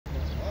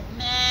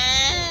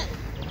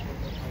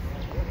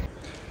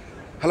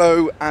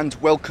Hello and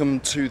welcome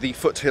to the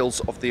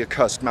foothills of the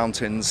Accursed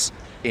mountains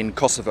in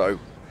Kosovo.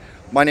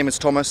 My name is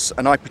Thomas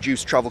and I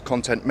produce travel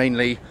content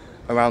mainly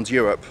around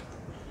Europe.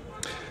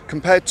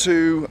 Compared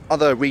to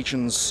other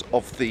regions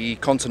of the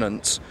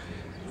continent,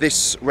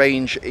 this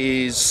range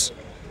is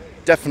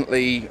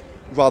definitely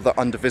rather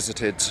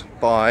undervisited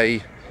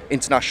by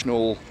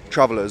international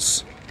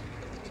travellers.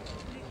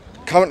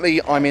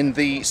 Currently I'm in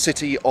the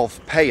city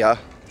of Peja,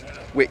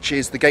 which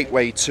is the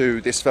gateway to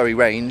this very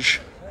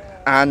range,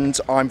 and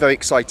I'm very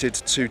excited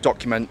to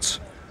document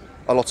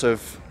a lot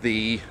of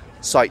the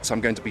sights I'm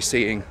going to be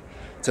seeing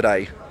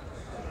today.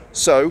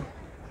 So,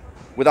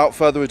 without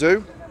further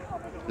ado,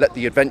 let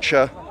the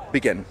adventure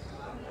begin.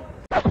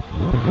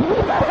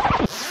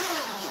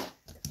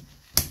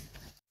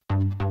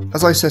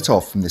 As I set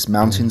off from this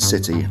mountain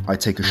city, I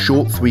take a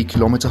short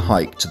 3-kilometre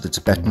hike to the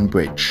Tibetan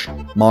Bridge,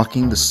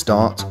 marking the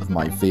start of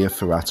my Via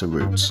Ferrata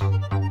route.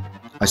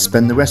 I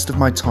spend the rest of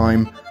my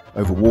time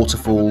over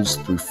waterfalls,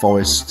 through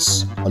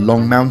forests,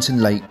 along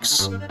mountain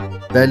lakes,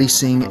 barely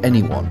seeing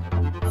anyone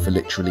for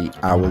literally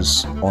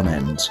hours on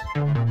end.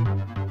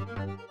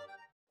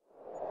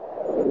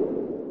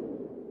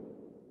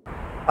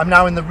 I'm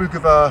now in the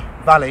Rugova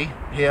Valley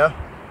here.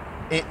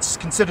 It's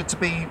considered to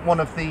be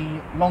one of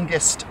the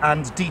longest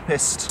and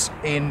deepest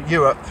in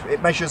Europe.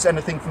 It measures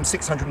anything from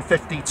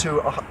 650 to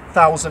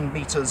 1,000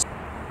 metres,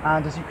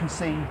 and as you can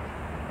see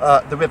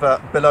the river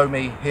below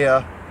me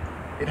here,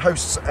 it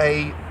hosts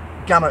a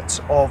gamut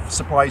of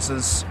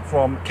surprises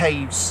from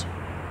caves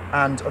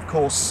and of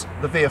course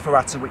the Via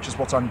Ferrata, which is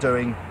what I'm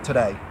doing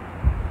today.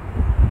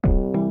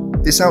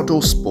 This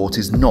outdoor sport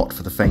is not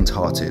for the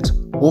faint-hearted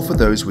or for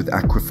those with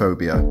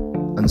acrophobia,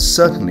 and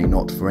certainly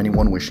not for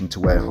anyone wishing to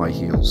wear high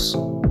heels.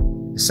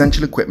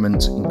 Essential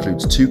equipment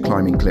includes 2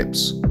 climbing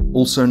clips,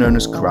 also known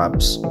as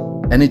crabs,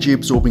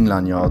 energy-absorbing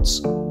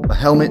lanyards, a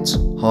helmet,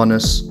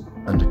 harness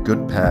and a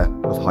good pair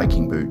of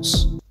hiking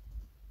boots.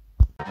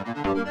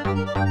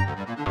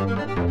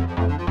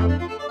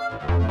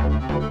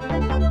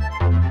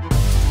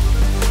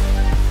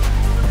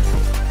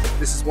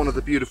 This is one of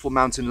the beautiful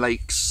mountain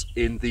lakes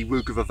in the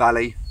Rugova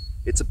Valley.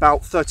 It's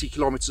about 30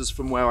 kilometers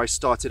from where I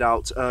started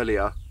out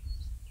earlier,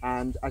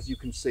 and as you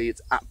can see,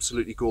 it's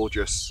absolutely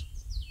gorgeous.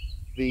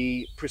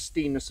 The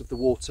pristineness of the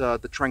water,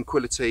 the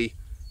tranquility,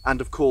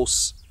 and of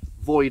course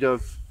void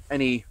of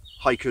any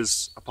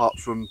hikers apart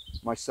from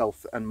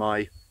myself and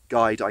my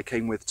guide I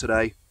came with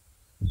today.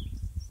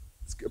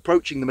 It's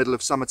approaching the middle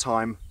of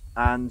summertime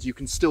and you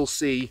can still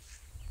see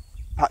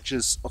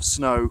patches of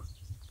snow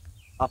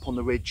up on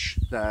the ridge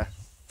there.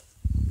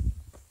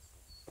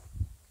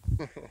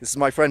 This is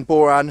my friend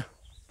Boran,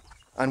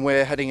 and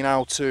we're heading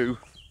now to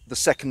the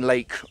second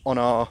lake on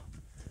our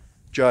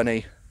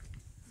journey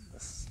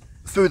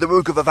through the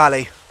Rugova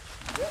Valley.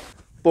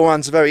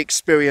 Boran's a very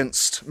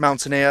experienced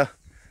mountaineer.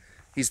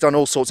 He's done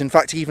all sorts. In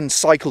fact, he even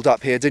cycled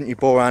up here, didn't you,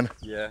 Boran?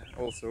 Yeah,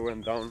 also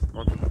went down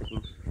mountain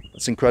biking.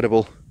 That's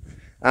incredible.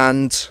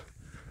 And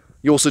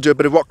you also do a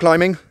bit of rock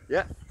climbing?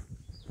 Yeah.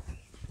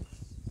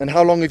 And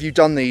how long have you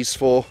done these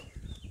for?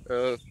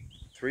 3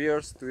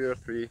 years, 2 or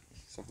 3,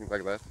 something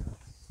like that.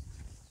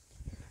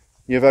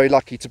 You're very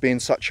lucky to be in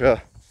such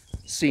a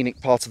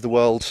scenic part of the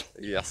world.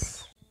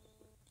 Yes.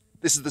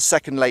 This is the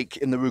second lake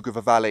in the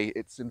Rugova Valley.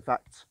 It's in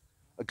fact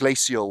a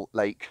glacial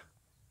lake,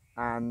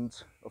 and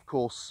of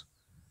course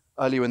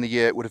earlier in the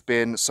year it would have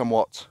been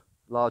somewhat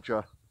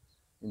larger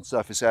in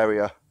surface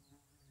area.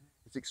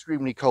 It's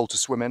extremely cold to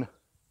swim in.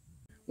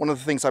 One of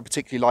the things I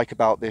particularly like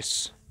about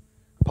this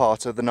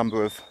part are the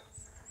number of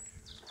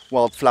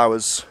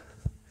wildflowers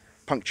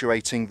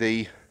punctuating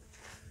the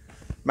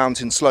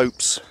mountain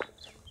slopes.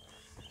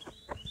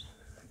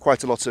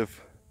 Quite a lot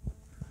of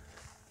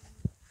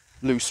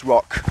loose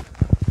rock.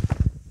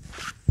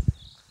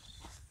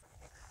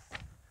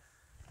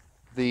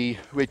 The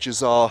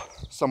ridges are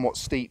somewhat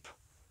steep,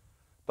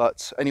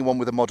 but anyone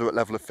with a moderate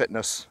level of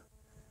fitness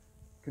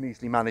can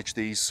easily manage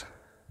these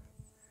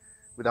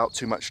without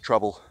too much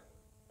trouble.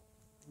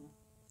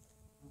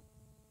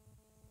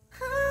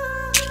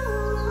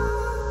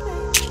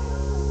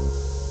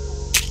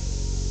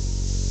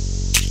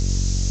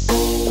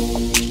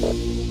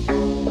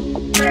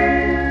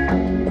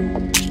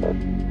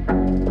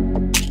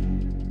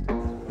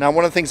 Now,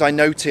 one of the things I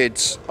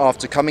noted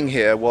after coming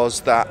here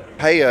was that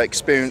Peja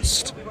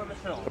experienced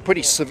a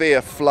pretty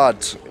severe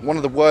flood, one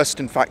of the worst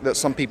in fact that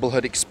some people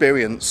had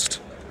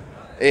experienced.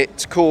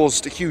 It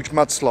caused a huge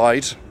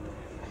mudslide.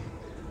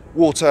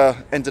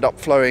 Water ended up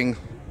flowing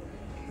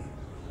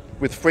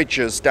with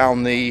fridges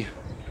down the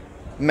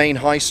main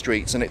high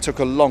streets, and it took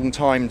a long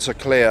time to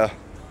clear.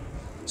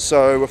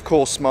 So of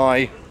course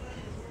my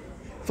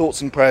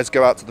thoughts and prayers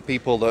go out to the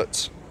people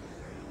that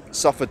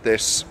suffered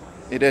this.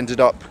 It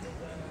ended up,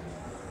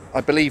 I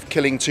believe,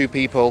 killing 2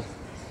 people.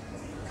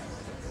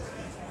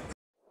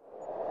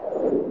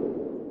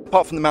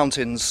 Apart from the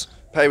mountains,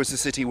 Peja is a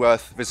city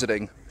worth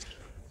visiting.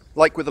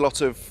 Like with a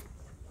lot of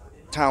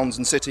towns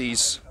and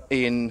cities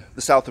in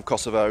the south of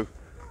Kosovo,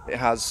 it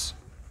has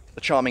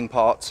a charming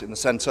part in the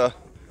centre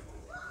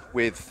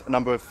with a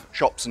number of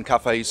shops and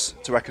cafes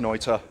to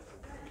reconnoitre.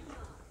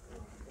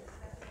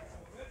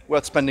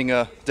 worth spending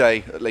a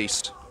day at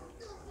least.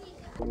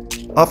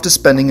 After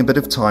spending a bit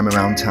of time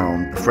around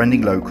town,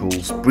 befriending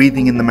locals,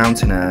 breathing in the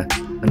mountain air,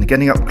 and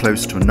getting up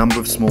close to a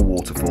number of small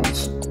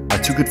waterfalls, I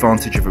took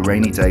advantage of a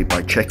rainy day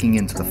by checking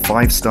into the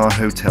 5-star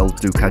hotel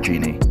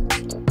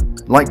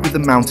Dukagjini. Like with the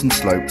mountain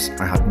slopes,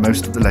 I had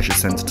most of the leisure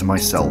centre to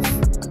myself.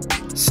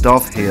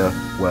 Staff here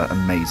were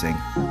amazing,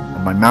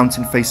 and my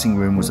mountain-facing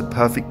room was a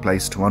perfect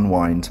place to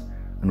unwind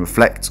and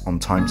reflect on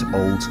times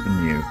old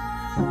and new.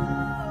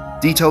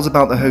 Details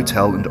about the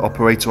hotel and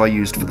operator I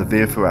used for the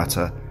Via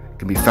Ferrata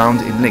can be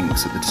found in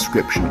links at the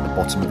description at the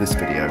bottom of this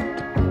video.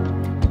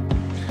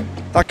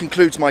 That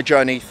concludes my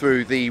journey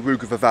through the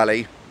Rugova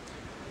Valley.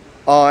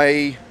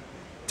 I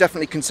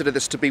definitely consider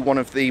this to be one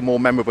of the more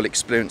memorable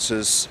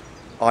experiences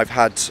I've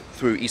had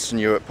through Eastern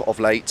Europe of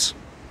late.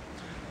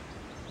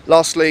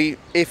 Lastly,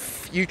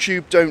 if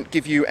YouTube don't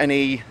give you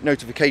any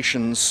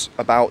notifications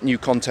about new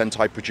content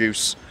I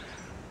produce,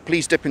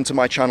 please dip into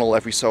my channel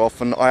every so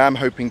often. I am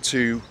hoping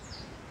to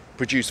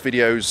produce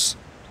videos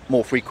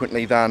more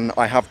frequently than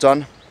I have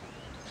done.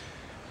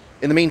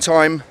 In the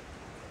meantime,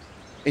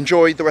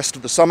 enjoy the rest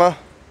of the summer,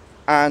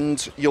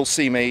 and you'll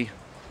see me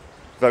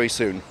very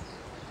soon.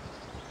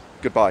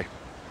 Goodbye.